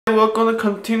we're gonna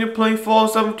continue playing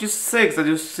Fallout 76, as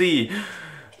you see.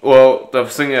 Well, the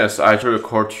thing is, I actually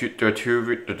record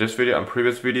this video and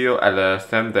previous video at the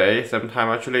same day, same time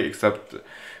actually, except,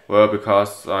 well,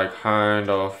 because I kind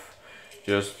of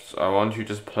I want to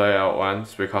just play out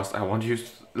once, because I want to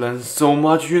learn so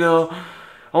much, you know.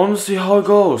 I want to see how it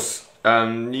goes.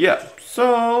 And yeah,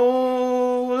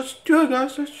 so let's do it,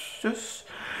 guys.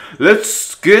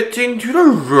 Let's get into the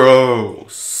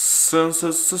roles. This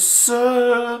is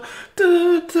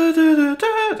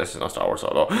not Star Wars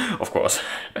at all, of course.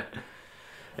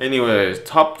 Anyways,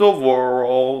 top of the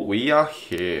world, we are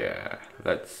here.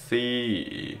 Let's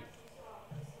see.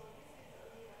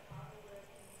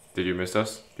 Did you miss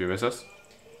us? Did you miss us?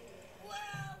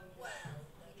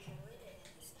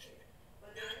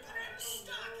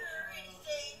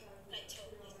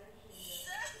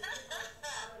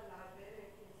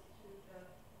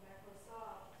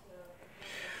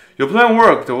 Your plan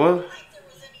worked, what?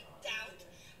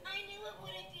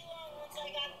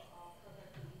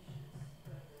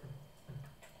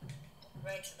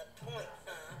 Right to the point,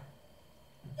 huh?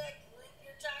 That group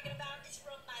you're talking about is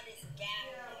run by this gal.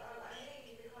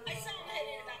 I saw him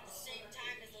headed about the same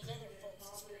time as those other folks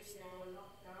in Spruce Knoll.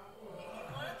 If you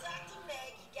want to talk to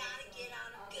Meg, you gotta get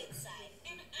on the good side.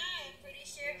 And I'm pretty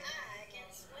sure I can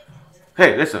swing it.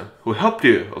 Hey, listen, we helped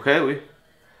you, okay?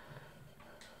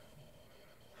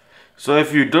 So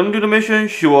if you don't do the mission,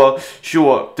 she will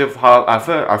have, I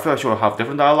feel like she will have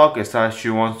different dialogue. Instead, she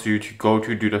wants you to go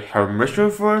to do her mission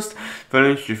first.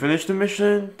 Finish the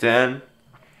mission, then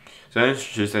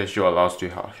she says she will allow us to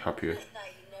help you. I thought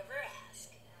you'd never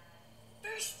ask.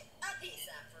 First, a peace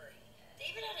offering.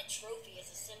 David had a trophy as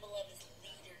a symbol of his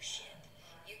leadership.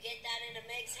 You get that into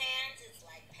Meg's hands, it's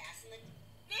like passing the...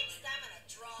 Next, I'm gonna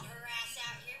draw her ass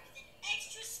out here with an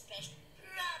extra special...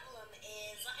 Problem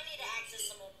is, I need to access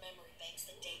some old memory banks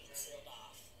that David sealed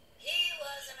off. He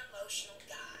was an emotional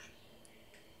guy.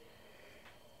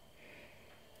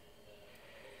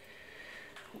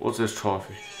 What's this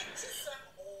trophy? Just some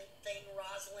old thing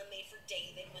Rosalind made for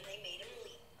David when they made him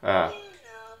leave. You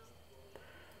know.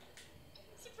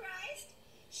 Surprised?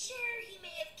 Sure, he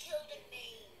may have killed and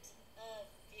maimed a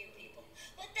few people,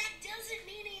 but that doesn't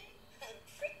mean it. I'm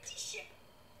pretty sure.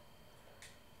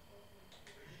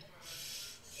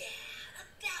 Yeah,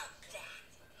 about that.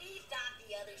 He thought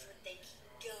the others would think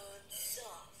he'd gone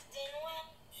soft. And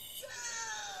well, so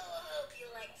hope you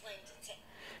like playing detective.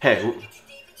 Hey, Get to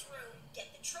David's room,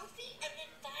 get the trophy, and then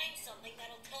find something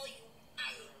that'll tell you.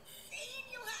 I ain't saying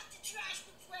you'll have to trash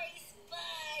the place,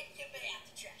 but you may have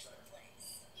to trash the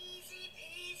place. Easy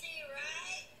peasy,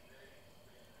 right?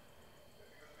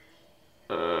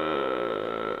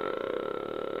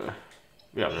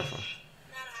 Yeah, that's fine.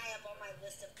 Not high up on my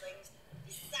list of things.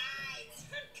 Besides,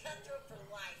 I'm cutthroat for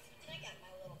life, and I got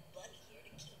my little buddy here to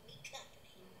keep me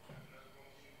company.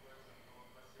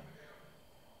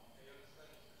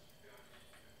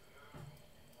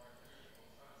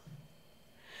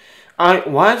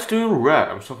 Why is it doing red?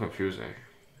 I'm so confusing.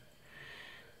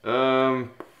 What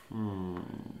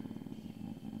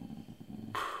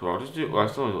is it? I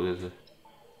still don't know what is it.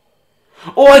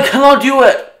 Oh, I cannot do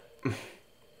it! Lead?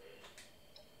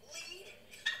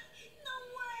 No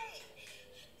way!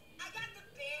 I got the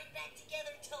band back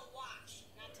together to watch,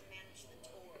 not to manage the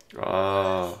tour.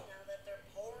 Now that they're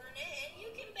pouring in,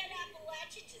 you can bet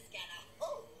Appalachia just got a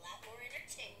whole lot more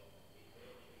entertainment.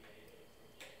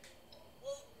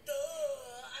 Well, duh.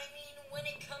 I mean, when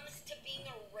it comes to being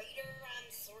a raider,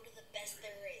 I'm sort of the best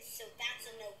there is, so that's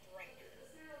a no-brainer.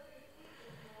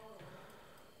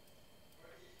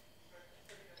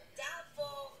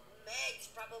 Doubtful. Meg's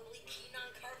probably keen on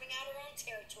carving out her own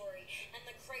territory, and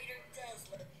the crater does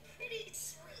look pretty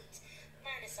sweet,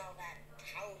 minus all that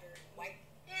powdered white.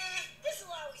 This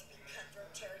will always be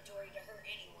cutthroat territory to her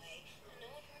anyway. No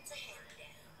one wants a hand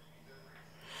down.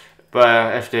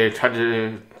 But if they try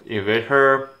to invade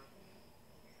her...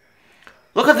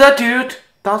 Look at that, dude!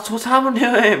 That's what's happening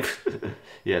to him!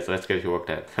 Yes, let's get to work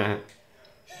then.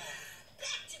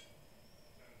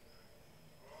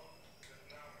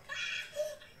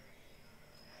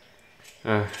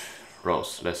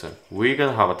 Rose, listen, we're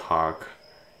gonna have a talk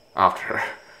after.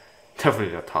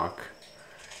 Definitely a talk.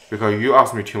 Because you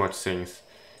asked me too much things,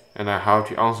 and I have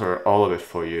to answer all of it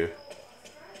for you.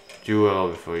 Do all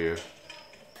of it for you.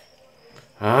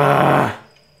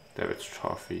 David's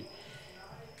trophy.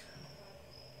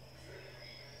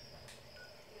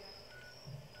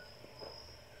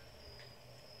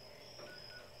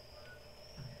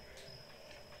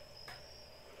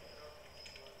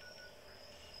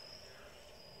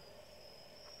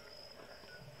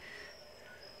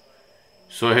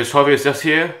 So his trophy is just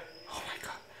here? Oh my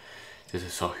god. This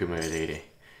is so humiliating.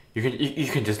 You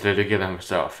can just let her get them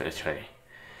herself, actually.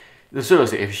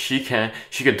 Seriously, if she can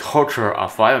torture a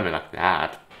fireman like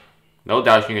that. No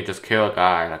doubt she can just kill a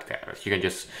guy like that. She can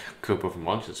just kill both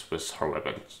monsters with her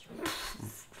weapons.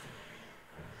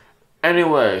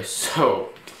 Anyway, so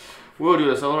we'll do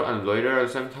the solo and later at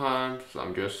the same time. So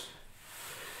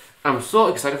I'm so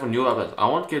excited for new weapons. I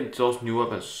want to get those new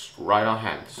weapons right on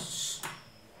hands.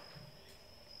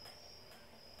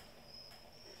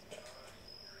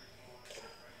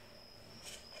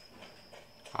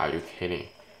 Are you kidding?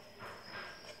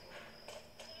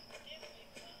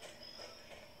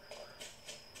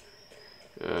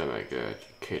 Oh my god,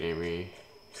 you kidding me?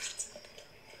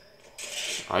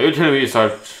 Are you telling me you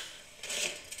start?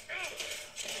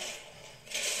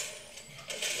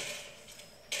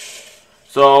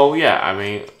 So yeah, I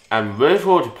mean, I'm ready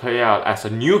for to play out as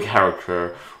a new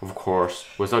character, of course,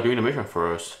 without doing the mission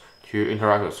first to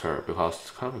interact with her because it's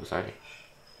kind of exciting.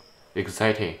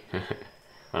 Exciting,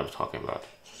 what I'm talking about.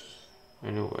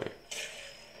 Anyway.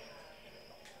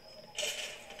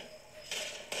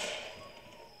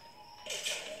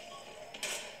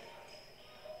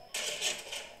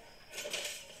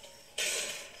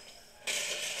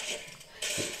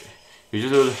 You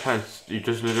just little hands, you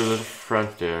just little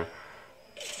friends there,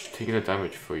 taking the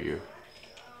damage for you.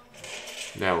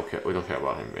 Now we don't care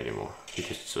about him anymore. He's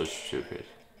just so stupid.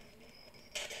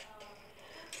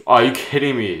 Are you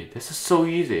kidding me? This is so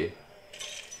easy.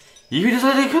 You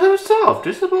decided to kill himself.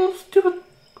 This is about stupid.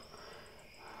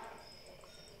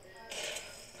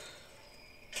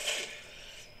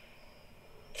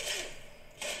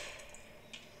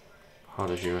 How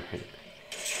did you hit me?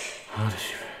 How did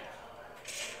you?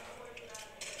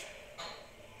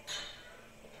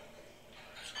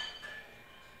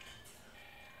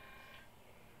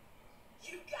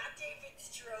 You got David's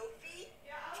trophy?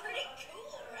 Pretty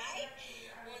cool, right?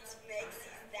 Once Meg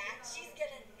sees that, she's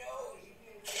gonna know you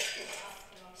knew it.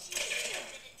 She may have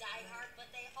been a diehard, but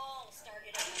they all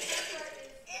started out.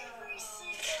 Every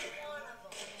single one of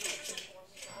them. Or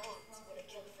Bronze would have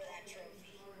killed for that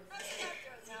trophy. Us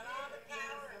cutthroats had all the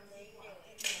power and they knew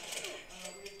it.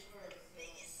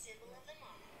 Biggest symbol of them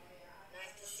all.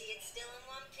 Nice to see it still in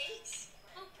one piece.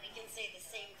 Hope we can say the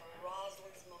same for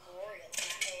Rosalind's memorial in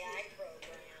that AI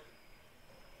program.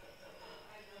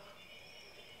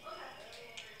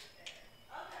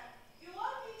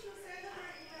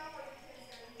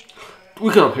 We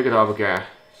gonna pick it up again.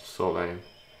 So lame.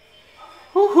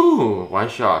 Woohoo! One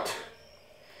shot.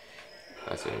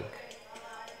 I think.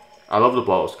 I love the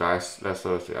bows, guys. That's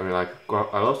seriously. I mean, like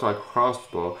I also like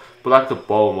crossbow, but like the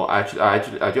bow more. I do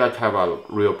have a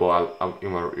real bow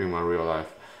in my real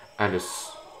life, and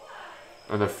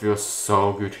it feels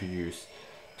so good to use,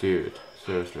 dude.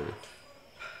 Seriously,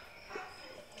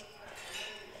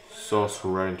 so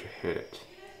thrilling to hit it,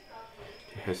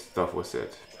 to hit stuff with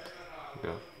it.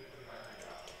 Yeah.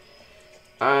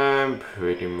 I'm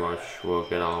pretty much will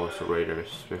get on with the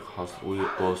Raiders because we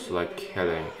both like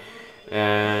killing,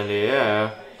 and yeah.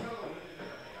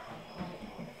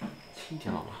 听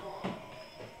见了吗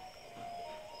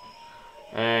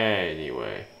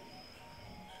Anyway.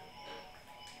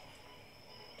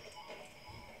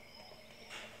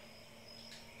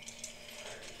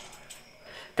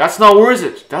 That's not worth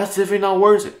it. That's definitely not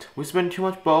worth it. We spend too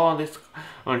much ball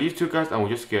on these two guys and we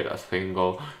just get a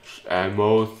single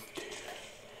ammo.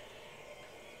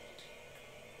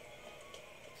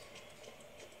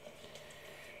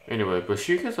 Anyway, but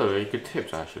she gets a really good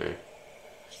tips actually.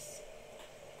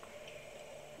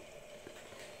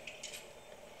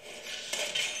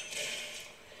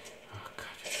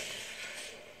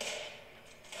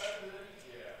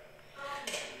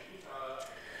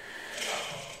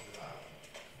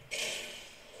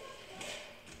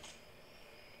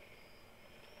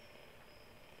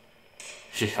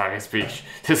 She's having speech.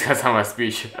 This guy's having a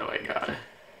speech. Oh my god.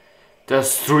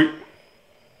 That's 3.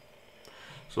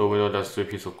 So we know that's 3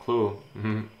 pieces of clue.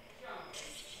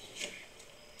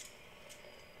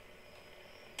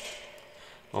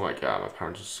 Oh my god, my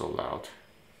parents are so loud.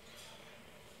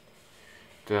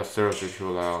 They are seriously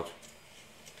too loud.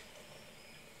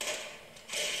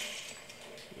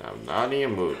 I'm not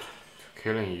in a mood to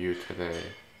killing you today.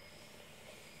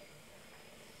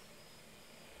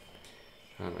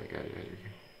 Oh my god,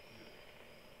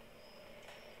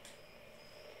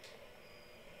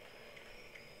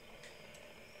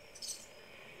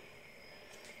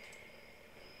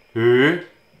 you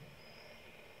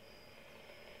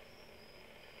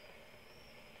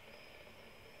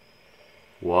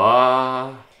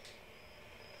What?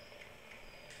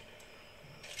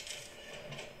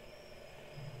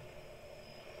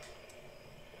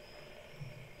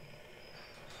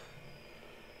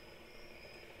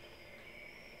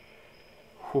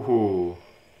 Woohoo!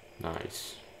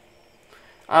 Nice.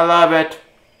 I love it.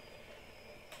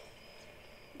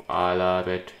 I love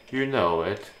it. You know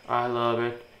it. I love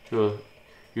it.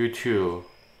 You too.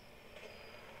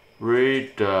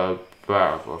 Read the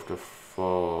back of the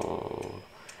phone.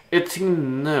 It's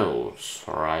in notes,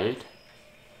 right?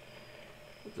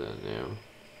 The new.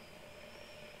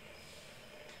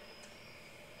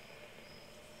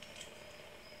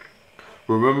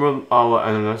 Remember our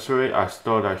anniversary? I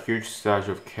stole a huge stash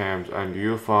of cams, and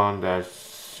you found that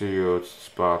sealed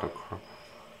spot across.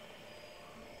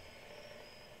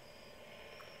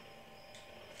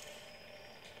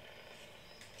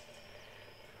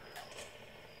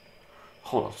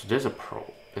 Hold on, so there's a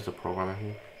program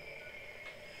here.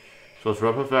 So it's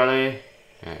Rapper Valley.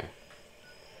 Yeah.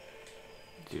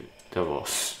 Dude, that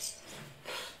was.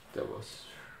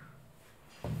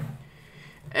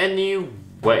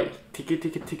 Anyway,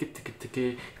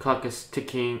 ticky. Clock is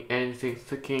ticking. Anything's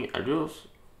ticking. Adios.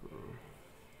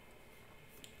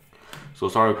 So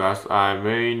sorry guys, I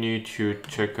may need to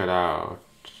check it out.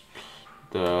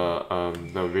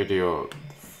 The video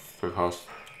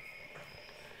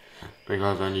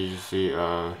because I need to see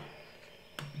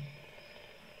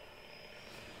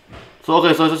So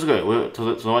okay, so this is good.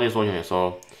 So what is watching it?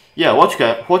 So yeah, watch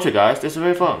it guys. This is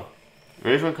very fun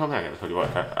content. I tell you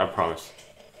what, I promise.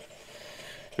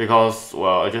 Because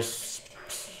well, because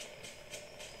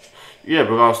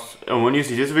when you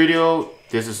see this video,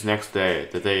 this is next day,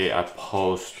 the day I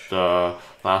post the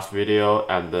last video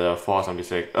and the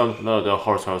 476. Oh no, the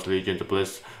Horse Legion, the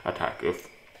Blitz attack.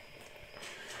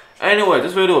 Anyway,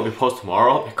 this video will be posted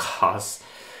tomorrow because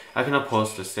I cannot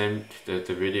post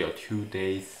the video 2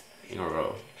 days in a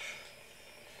row.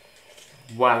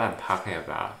 What I'm talking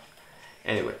about.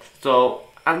 Anyway, so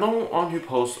I don't want to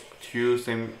post two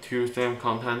same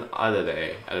content other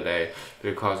day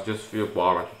because I just feel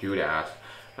boring to do that,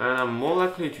 and I'm more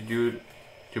likely to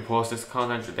post this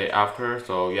content the day after.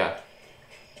 So yeah.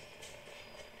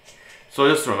 So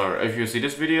just remember, if you see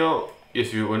this video,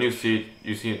 when you see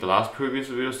the last previous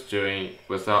videos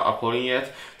without uploading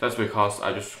yet, that's because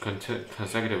I just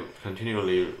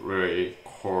continually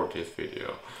record this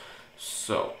video.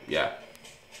 So yeah.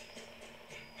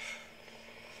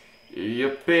 Your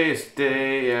best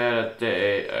day at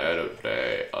a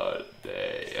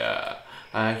day, yeah.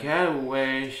 I can't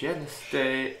wait and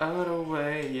stay out of the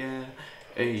way, yeah.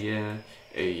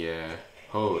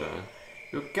 Hold on,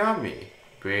 you got me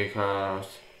because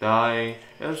dying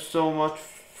is so much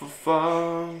for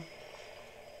fun.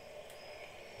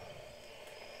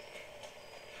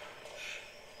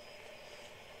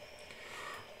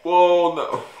 Whoa,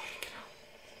 no.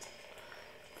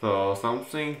 So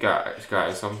something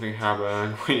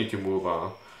happened. We need to move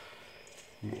on.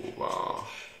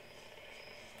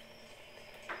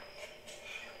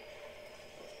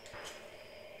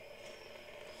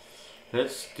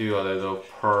 Let's do a little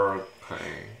perk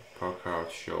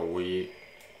out, shall we?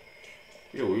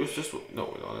 Yeah, we use this one. No,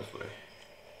 we don't this way.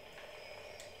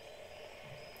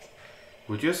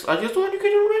 I just want to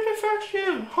get a red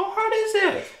faction. How hard is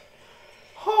it?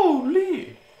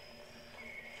 Holy!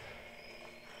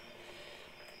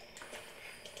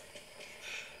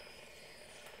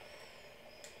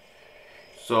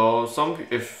 So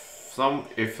if some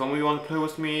of you want to play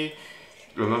with me,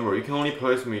 remember you can only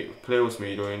play with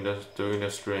me during the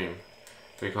stream,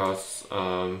 because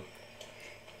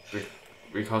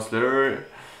there.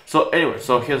 So anyway,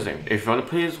 so here's the thing: if you want to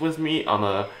play with me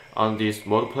on this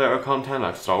multiplayer content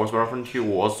like Star Wars Battlefront 2,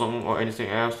 Warzone, or anything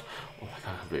else, oh my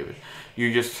god, I can't believe it.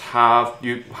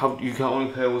 You can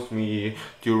only play with me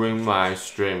during my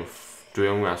stream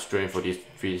for this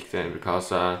thing,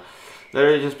 because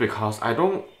literally just because I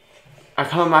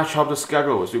can't match up the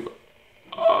schedule with you.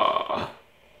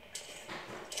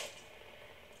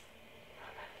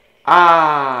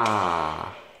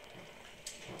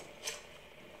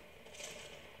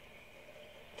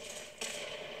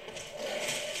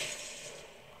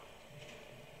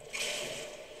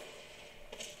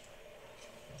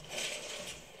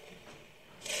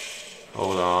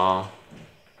 Hold on.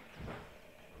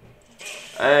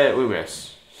 Hey, we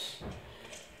miss.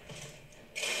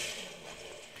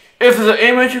 If the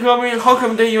image coming, how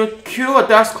come they even kill a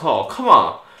Death Claw? Come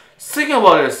on, think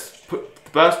about this.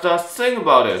 Basta, think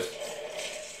about it.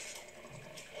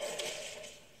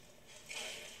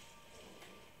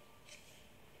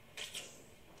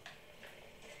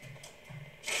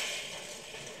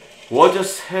 What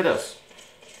just hit us?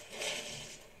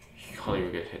 You can't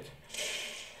even get hit.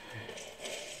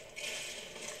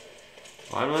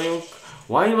 Why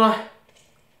am I?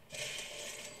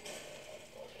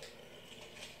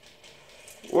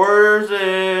 Where is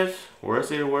it?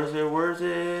 Where's it? Where's it? Where's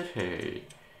it? Hey.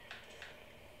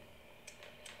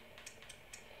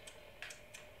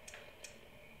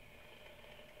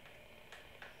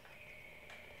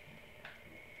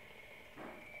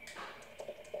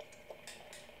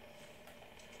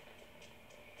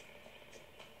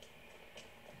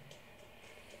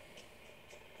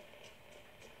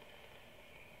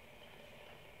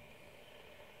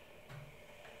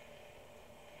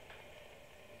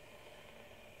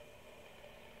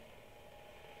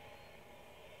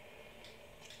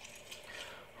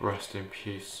 Rest in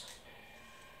peace.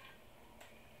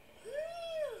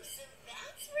 Ooh, so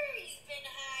that's where he's been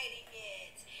hiding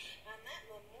it. And that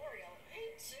memorial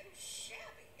ain't too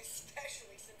shabby,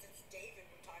 especially since it's David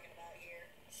we're talking about here.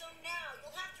 So now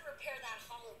you'll have to repair that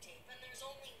holotape, and there's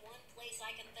only one place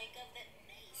I can think of that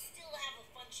may still have a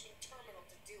functioning terminal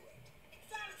to do it.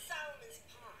 It's out at Solomon's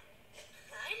Pond.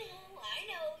 I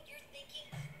know, you're thinking,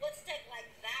 what's tech like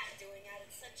that doing out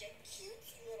at such a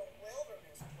cutesy little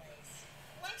wilderness place?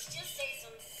 Let's just say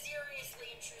some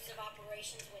seriously intrusive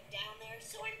operations went down there,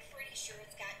 so I'm pretty sure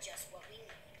it's got just what we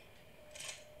need.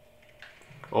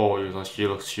 Oh, you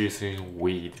know, she's seeing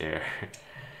we there.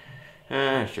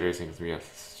 She thinks me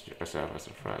as herself as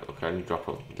a friend. Okay, I need to drop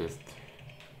on this.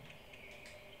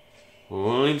 We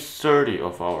only need 30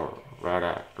 of our right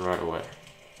away.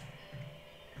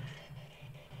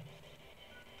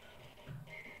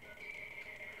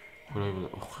 We don't even know.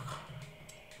 Oh my god.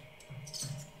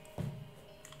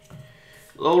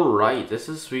 Alright, this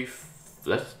should be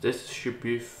fun. This should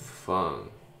be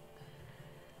fun.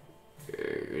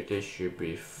 This should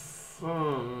be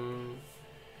fun.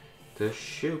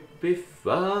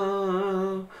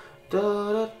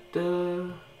 Da da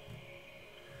da.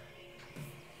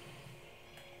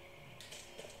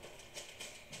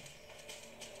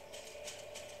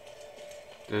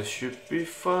 This should be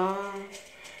fun.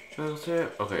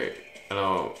 Okay,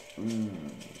 hello.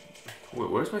 Wait,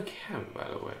 where's my camp, by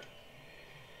the way?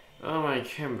 Oh, my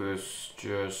camp is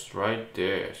just right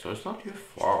there, so it's not too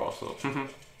far also.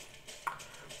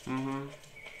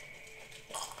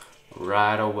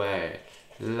 Right away,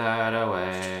 let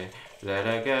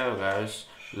it go, guys,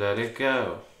 let it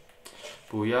go.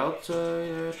 不要这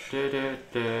样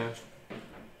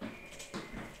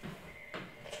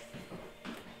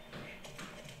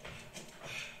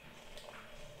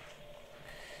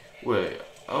，Wait,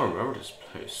 I don't remember this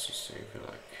place. Just see if you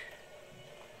like.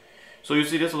 So you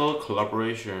see, there's a little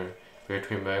collaboration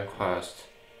between Main Quest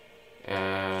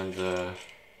and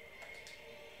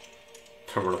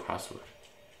terminal password.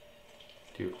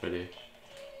 Do you click it?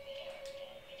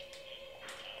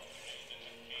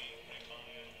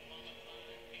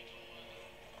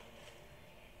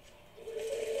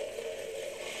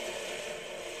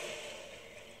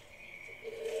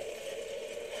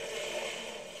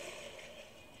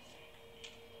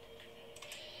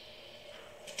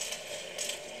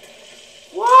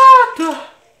 What the?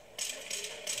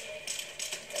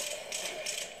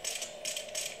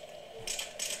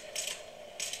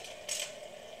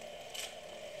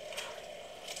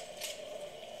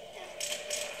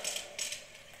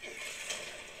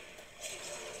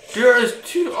 There is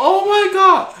two. Oh my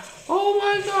god! Oh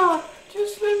my god!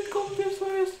 Just let me go this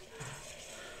way.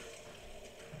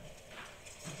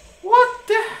 What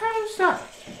the hell is that?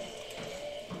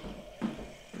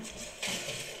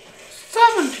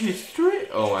 73?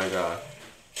 Oh my god.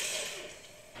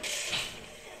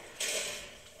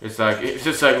 It's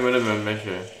just like minimum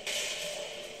mission.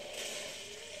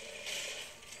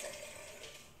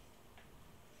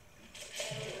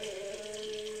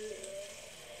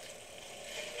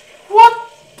 What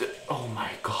the? Oh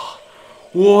my god.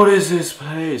 What is this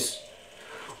place?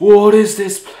 What is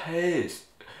this place?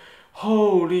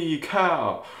 Holy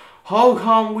cow. How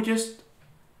come we just...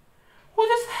 What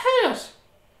just hit us?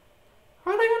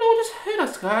 I don't even know what just hit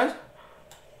us, guys.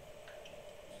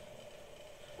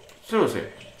 Seriously.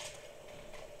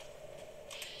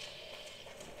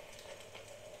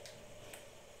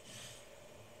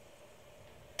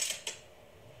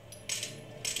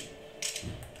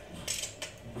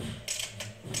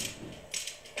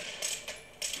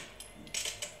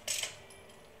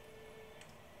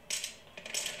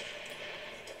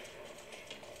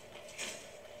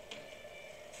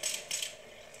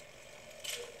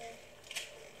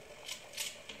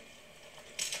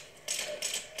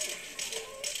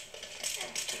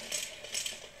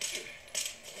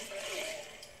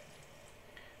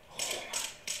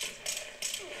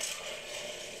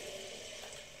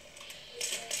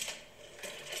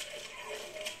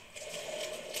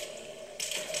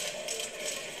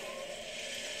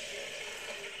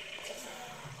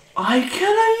 I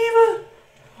cannot even.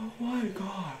 Oh my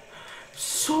god.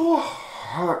 So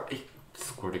hard. It's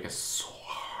squirting is so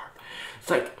hard. It's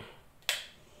like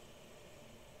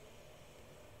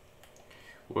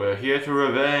we're here to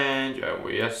revenge, and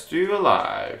we are still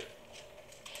alive.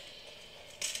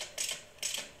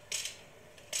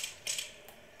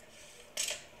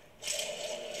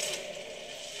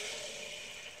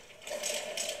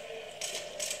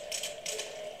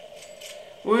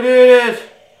 We did it!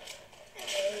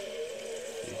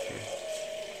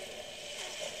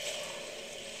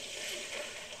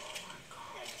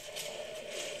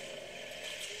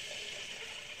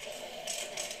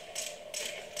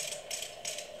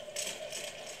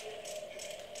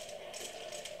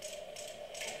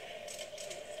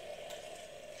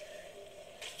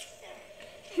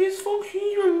 He's functioning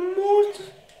even more.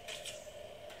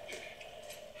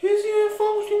 He's even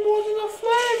functioning more than a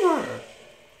flavor.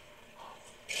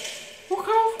 What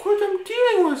kind of quit I'm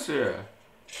dealing with here?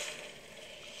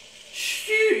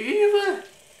 She even.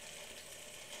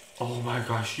 Oh my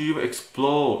gosh, she even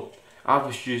explode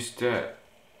after she's dead.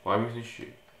 Why isn't she?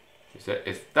 Is that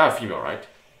a female, right?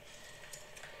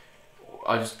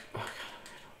 I just.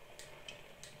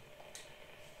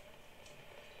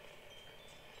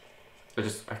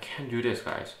 I can't do this,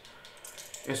 guys.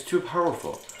 It's too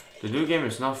powerful. The new game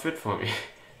is not fit for me.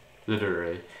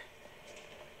 Literally.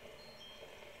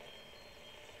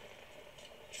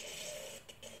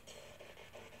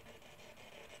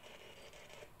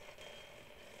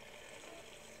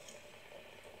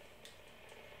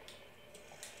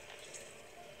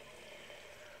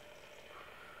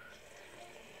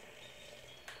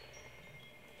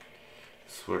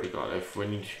 Swear to God, if we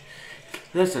need.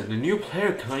 Listen, the new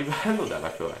player can't even handle that, I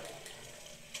feel like.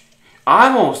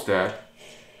 I'm almost dead.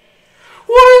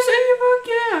 What is Ava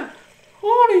again?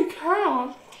 Holy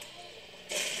cow.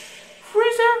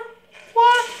 Freezer?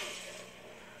 What?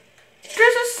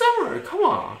 This is summer, come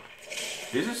on.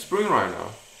 This is spring right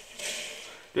now.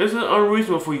 This is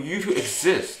unreasonable for you to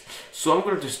exist. So I'm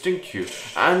gonna distinct you.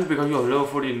 And because you're level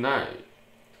 49.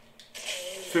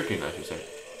 15, I should say.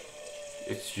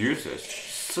 It's useless.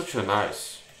 Such a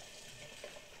nice.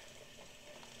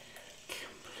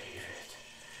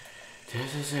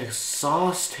 This is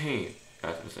exhausting.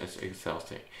 It's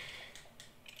exhausting.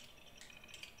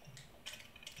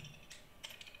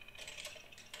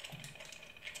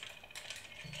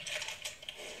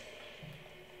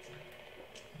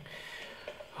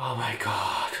 Oh my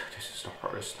god, this is the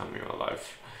hardest time in my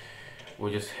life.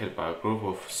 We're just hit by a group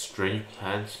of strange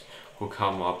plants who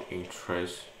come up in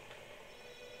trays.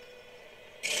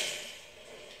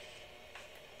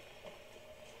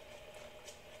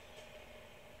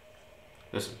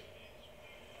 Listen.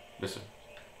 Listen.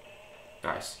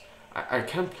 Guys, I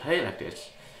can't play like this.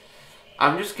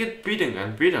 I'm just get beaten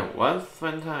and beaten one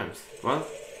times.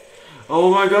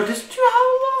 Oh my god, this 2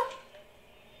 hours!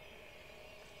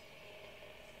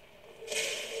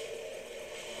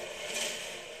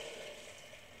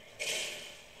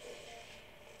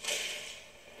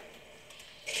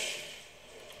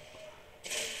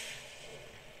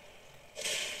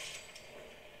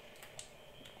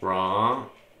 Wrong.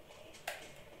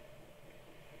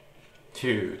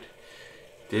 Dude,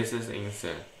 this is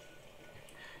insane.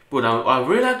 But I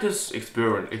really like this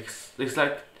experience. It's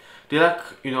like they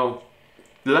like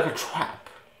they're like a trap.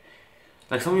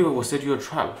 Like some people will set you a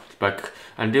trap, like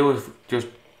and they will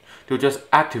just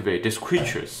activate these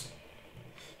creatures.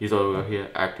 These over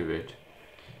here activate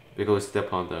because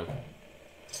step on them.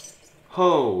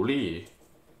 Holy.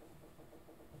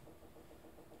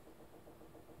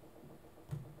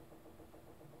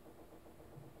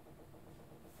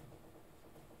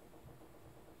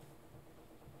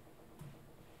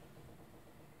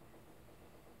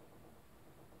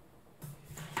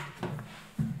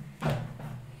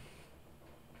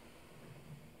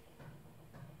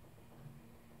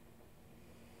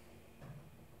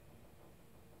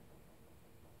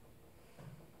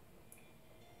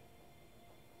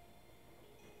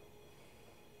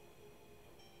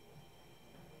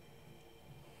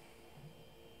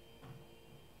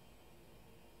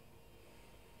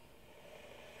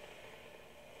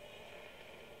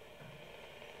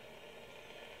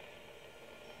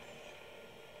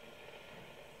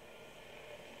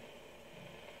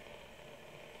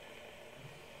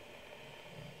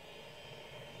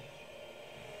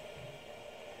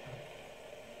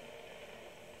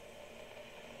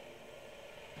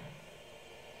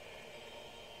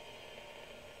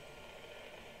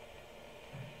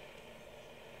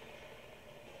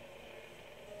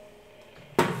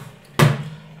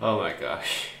 Oh my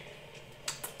gosh.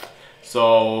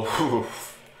 So,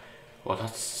 well,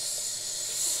 that's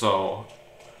so.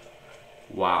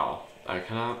 Wow. I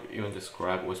cannot even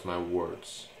describe with my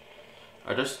words.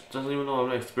 I just doesn't even know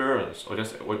I'm experienced or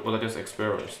just what I just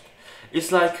experienced.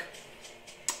 It's like,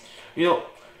 you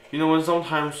know, when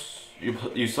sometimes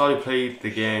you saw you play the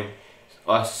game,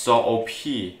 so OP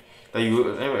that you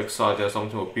never expect that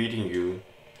something will beating you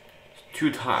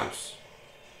 2 times,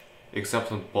 except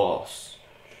the boss.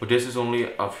 But this is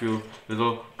only a few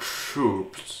little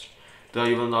troops that are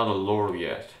even not a lord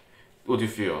yet. What do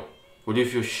you feel? Would you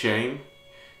feel shame?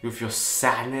 You feel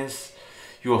sadness?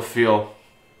 You will feel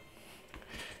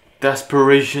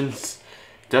desperations,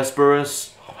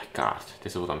 desperate. Oh my god,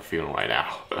 this is what I'm feeling right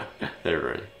now.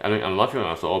 Literally. I mean, I'm not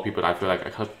feeling so OP, but I feel like I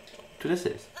can't do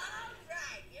this.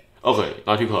 Okay,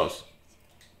 not too close.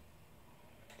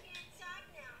 Can't talk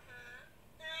now, huh?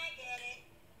 I get it.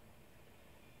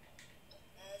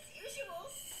 As usual,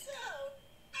 so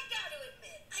I gotta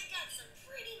admit, I got some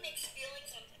pretty mixed feelings.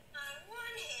 On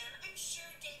one hand, I'm sure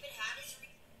David had his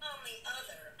on the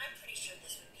other, I'm pretty sure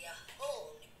this would be a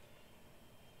whole new.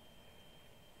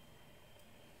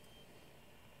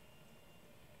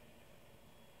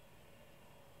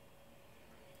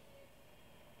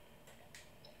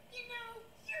 You know,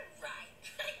 you're right.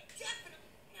 I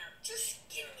definitely. Now, just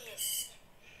give me a sec.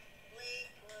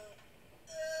 Wait, whoa.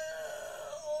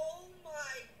 Oh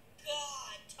my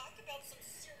god. Talk about some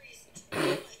serious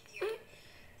drama here.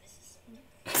 This is some of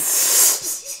the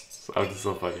craziest That was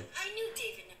so funny. I knew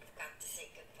David never got to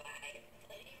say goodbye,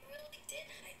 but he really did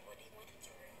hide what he went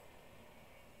through.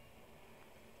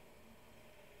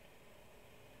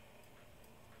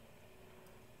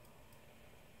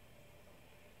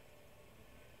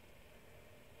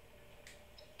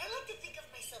 I like to think of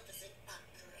myself as an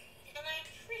upgrade, and I'm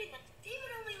pretty much.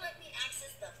 David only let me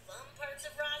access the fun parts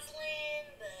of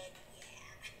Rosalind, but yeah.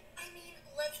 I mean,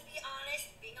 let's be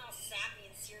honest, being all sappy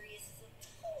and serious is a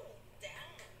total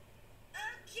down.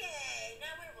 Okay,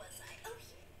 now where was I? Oh,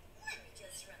 here. Let me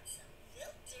just run some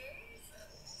filters. A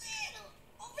little.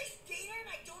 All this data and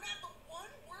I don't have the one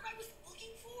word I was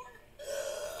looking for?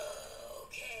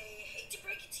 Okay, hate to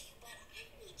break it to you, but I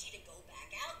need you to go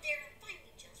back out there and find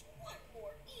me just one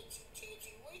more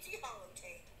eensy-teensy-weensy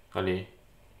holotape. Honey.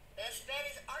 Best bet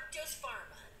is Arctos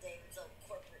Pharma, David's old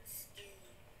corporate stew.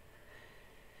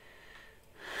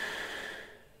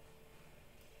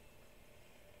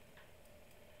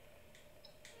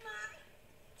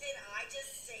 Did I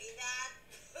just say that?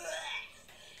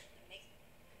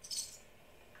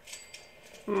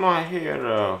 My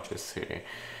hero. Just kidding.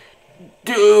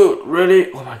 Dude,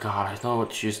 really? Oh my god, I know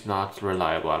she's not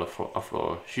reliable at a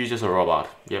floor. She's just a robot.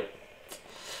 Yep.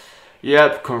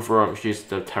 Yep, confirmed. She's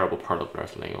the terrible part of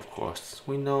wrestling, of course.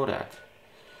 We know that.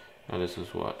 Now this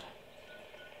is what?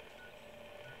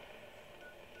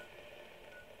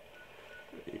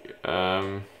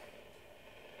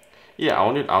 Yeah, I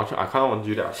kind of want to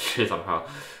do that shit somehow.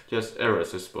 Just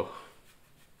irresistible.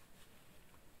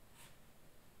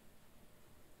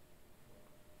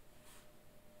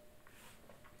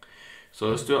 So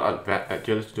let's do an event.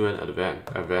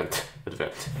 I'm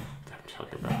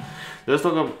talking about. Let's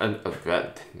talk about an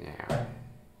event now.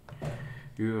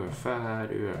 You are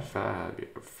fat. You are fat. You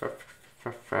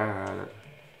are fat.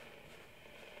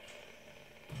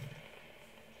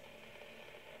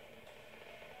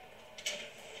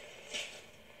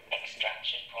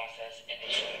 Extraction process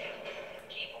initiated.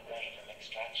 Keep away from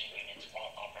extraction units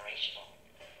while operational.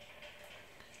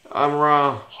 I'm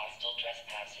wrong. Hostile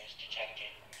trespassers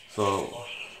detected. So, Employees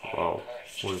are wow,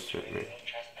 encouraged what does to it mean? remove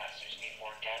trespassers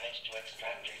before damage to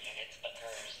extractor units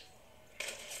occurs.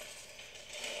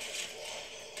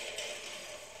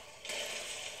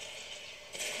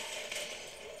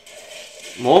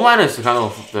 Mole Mine is kind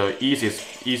of the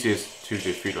easiest to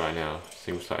defeat right now.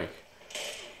 Seems like.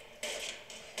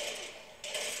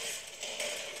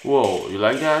 Whoa, you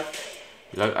like that?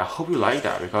 I hope you like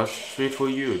that because it's made for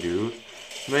you, dude.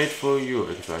 Made for you,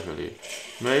 exactly.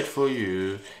 Made for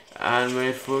you and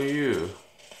made for you.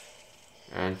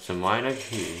 And it's a minor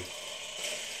key.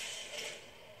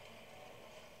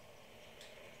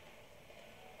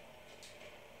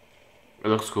 It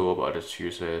looks cool, but it's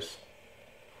useless.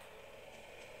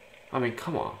 I mean,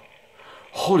 come on.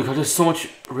 Holy god, there's so much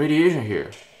radiation here.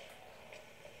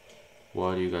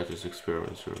 What do you guys just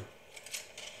experience through?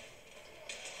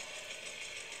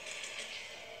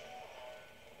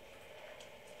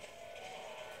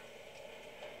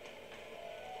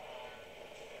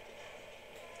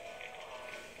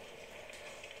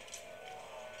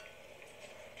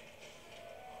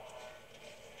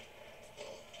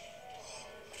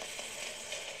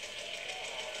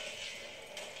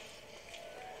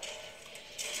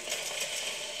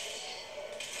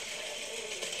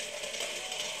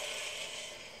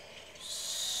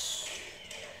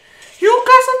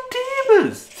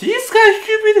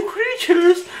 be the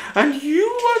creatures, and you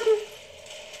are the...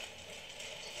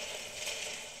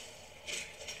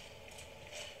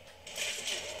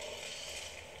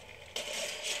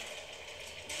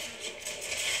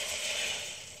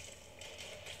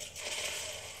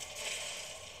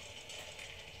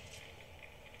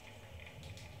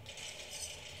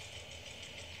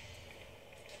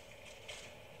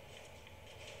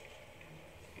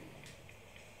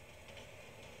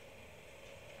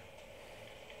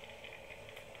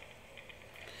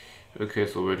 Okay,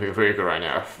 so we're very good right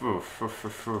now. Detecting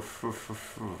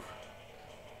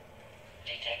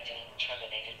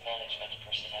terminated management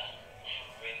personnel.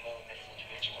 Remove this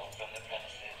individual from the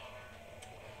premises.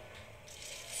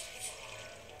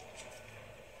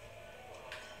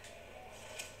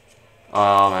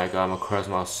 Oh my god, my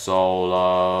charisma is so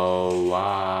low.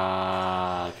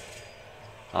 What?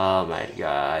 Oh my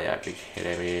god, you're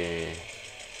kidding me.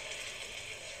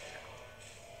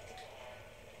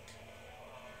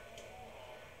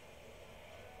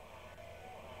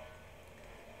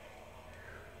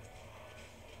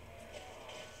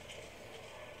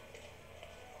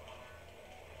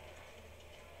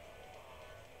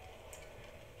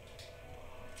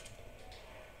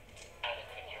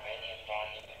 Adequate uranium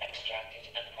volume extracted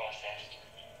and processed.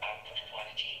 Output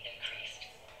quantity increased.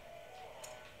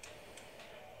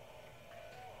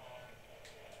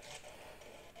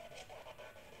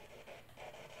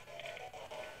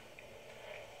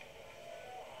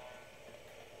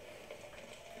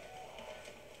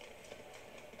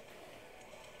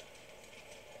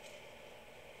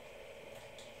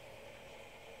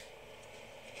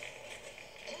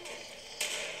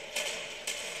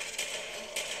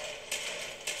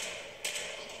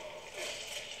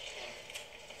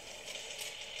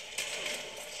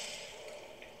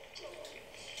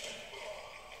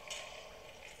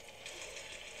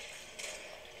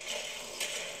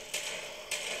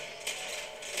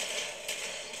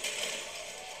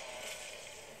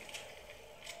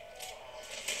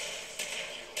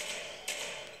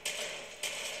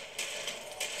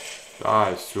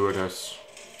 God, stewardess.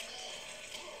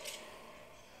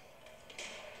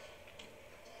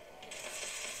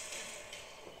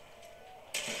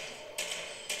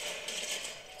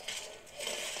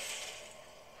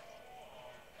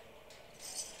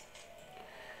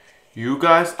 You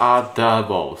guys are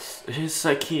doubles. It's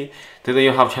like they don't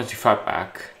even have a chance to fight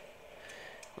back.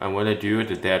 And when they do,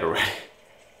 they're dead already.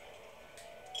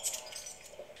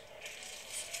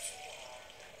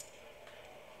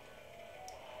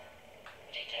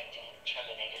 Detecting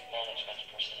terminated management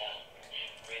personnel.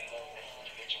 Remove this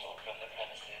individual from the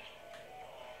premises.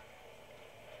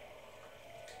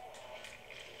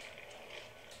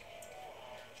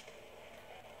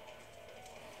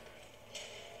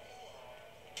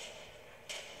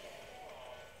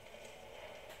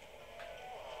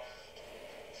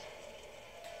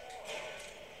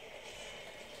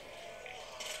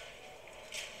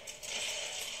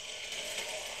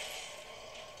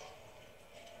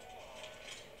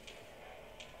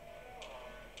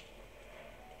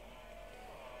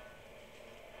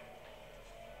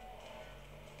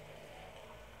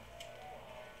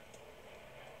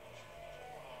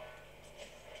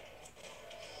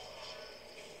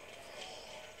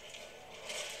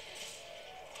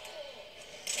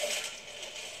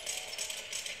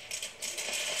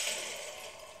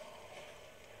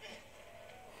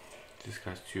 This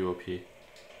guy's too OP.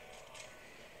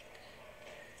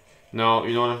 No,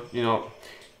 you know,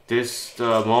 this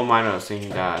the more minor thing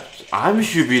that I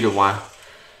should be the one.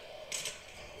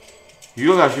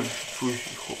 You guys should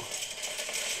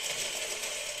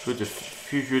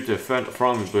defend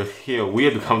from me, but here we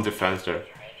become defender. Uranium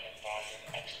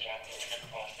volume extracted and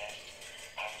processed.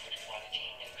 Output quantity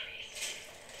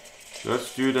increased.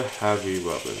 Let's do the heavy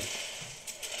weapon.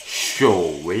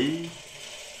 Shall we?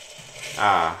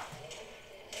 Ah.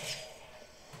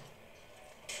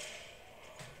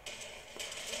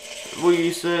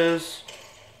 Reese's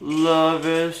love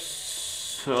is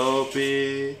so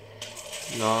big,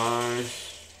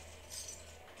 nice.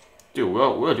 Dude,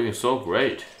 we're doing so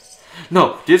great.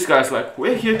 No, this guy's like,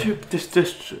 we're here to this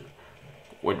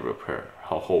when repair.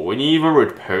 When you even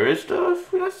repair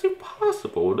stuff, that's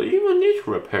impossible. We don't even need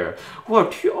to repair. We're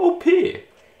too OP.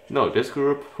 No, this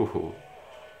group,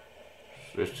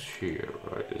 it's here,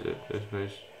 right? Is it this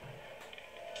place?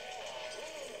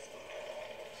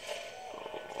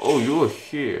 Oh, you're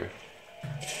here.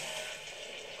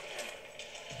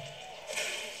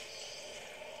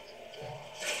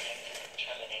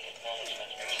 Terminated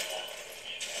management personnel.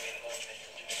 Remove this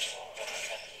individual from the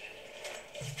premises.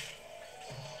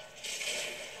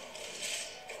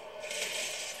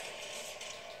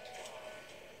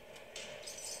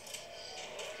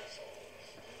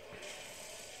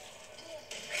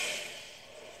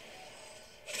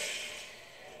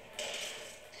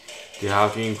 They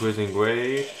have to increase in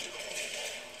grade.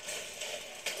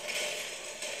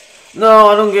 No,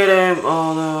 I don't get him.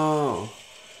 Oh no.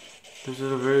 This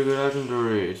is a very good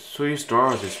legendary. 3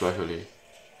 stars especially.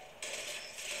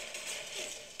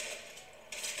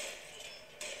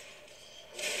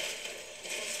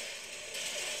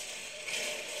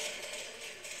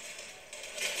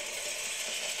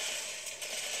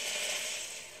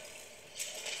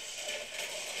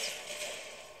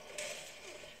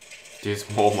 This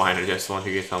small miner just want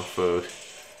to get some food.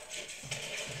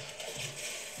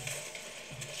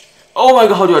 Oh my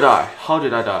god, how did I die? How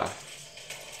did I die?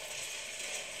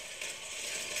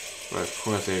 Right,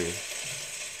 who can save me?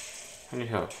 I need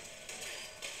help.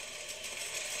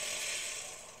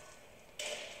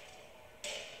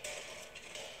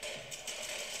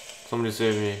 Somebody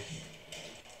save me.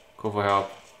 Go for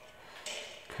help.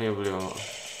 Can you believe it?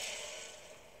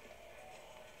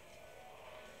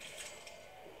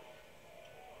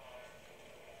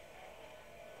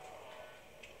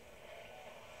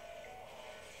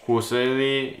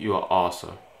 Husseini, you are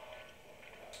awesome.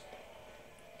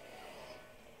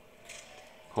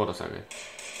 Hold a second.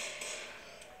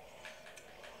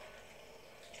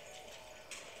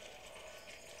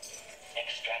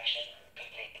 Extraction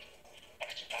complete.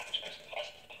 Extractors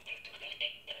must complete the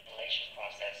manipulation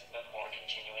process before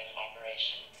continuing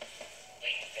operation.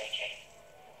 Please vacate.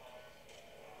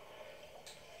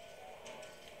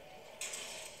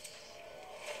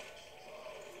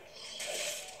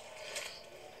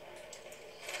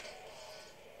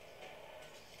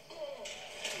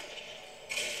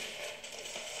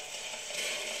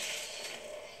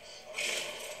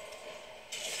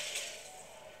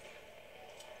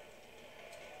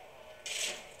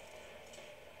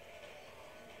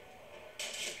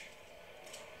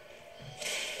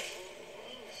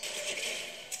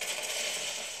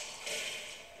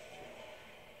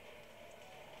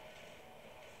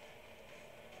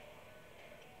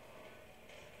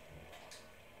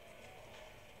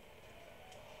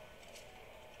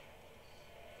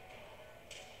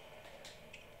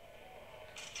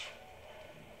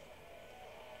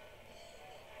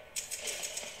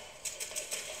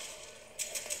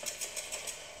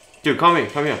 Dude, come here,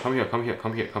 come here, come here, come here,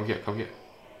 come here, come here, come here.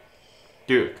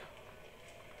 Dude.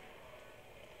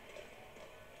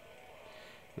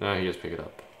 No, he just picked it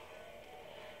up.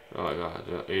 Oh my god,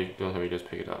 don't tell me just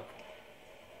pick it up.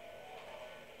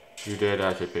 You did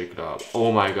actually pick it up.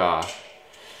 Oh my god.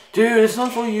 Dude, it's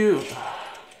not for you.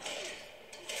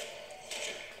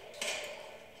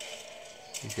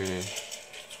 You kidding?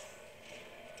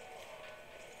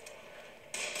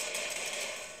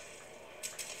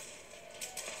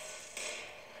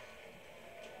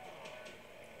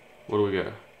 What do we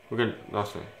get? We get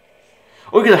nothing.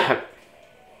 Oh, we get a head.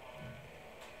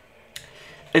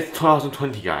 It's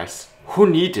 2020, guys. Who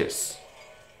needs this?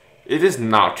 It is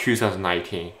not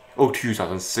 2019. Oh,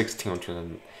 2016 or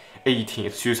 2018.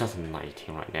 It's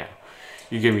 2019 right now.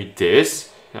 You give me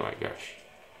this? Oh my gosh.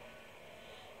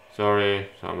 Sorry,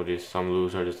 some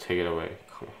loser just take it away.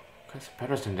 Come on. It's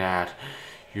better than that.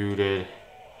 You did.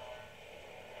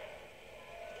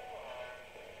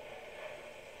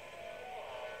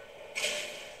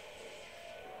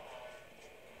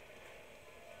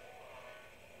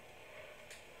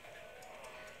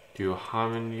 Do you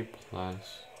have any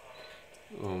plans?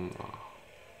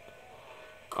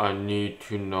 I need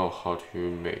to know how to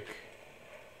make.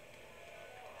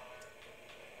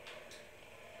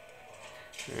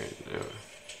 And, damn it.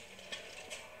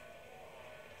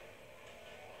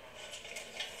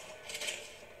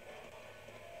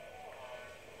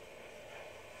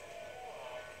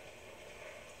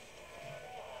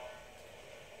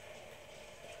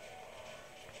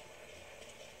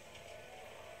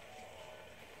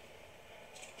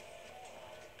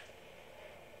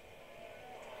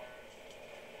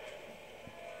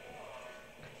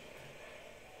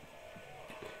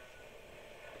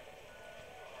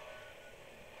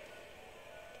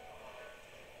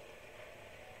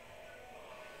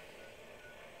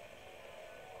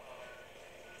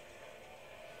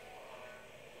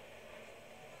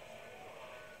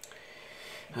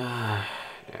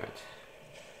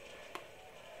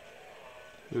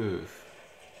 Oof.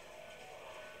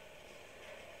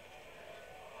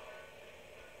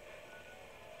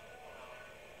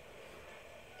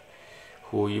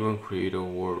 Who even create a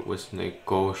word with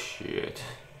negotiate?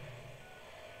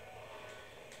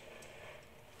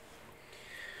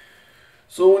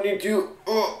 So we need to.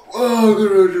 Oh, I'm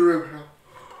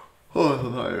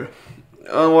so tired.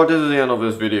 Well, this is the end of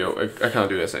this video. I can't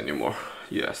do this anymore.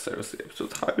 Yeah, seriously, I'm so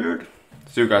tired.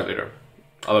 See you guys later.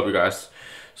 I love you guys.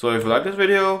 So if you like this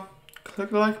video, click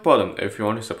the like button. If you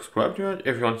want to subscribe to it,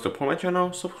 if you want to support my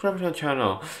channel, subscribe to my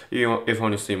channel. If you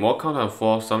want to see more content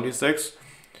for 76,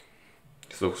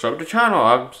 subscribe to the channel.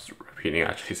 I'm just repeating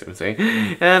actually same thing.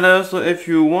 And also if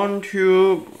you want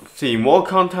to see more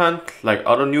content like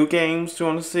other new games you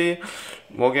want to see,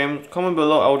 more games, comment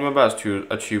below. I will do my best to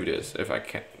achieve this if I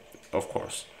can, of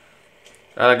course.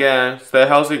 And again, stay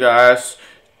healthy guys.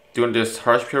 During this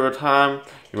harsh period of time,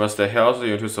 you must stay healthy,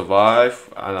 you need to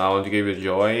survive, and I want to give you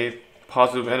joy,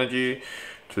 positive energy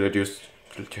to reduce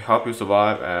to help you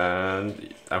survive.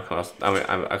 And I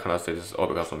cannot say this is all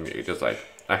because of me. It's just like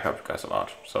I help you guys a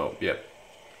lot. So yeah.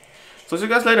 So see you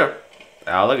guys later,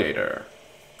 alligator.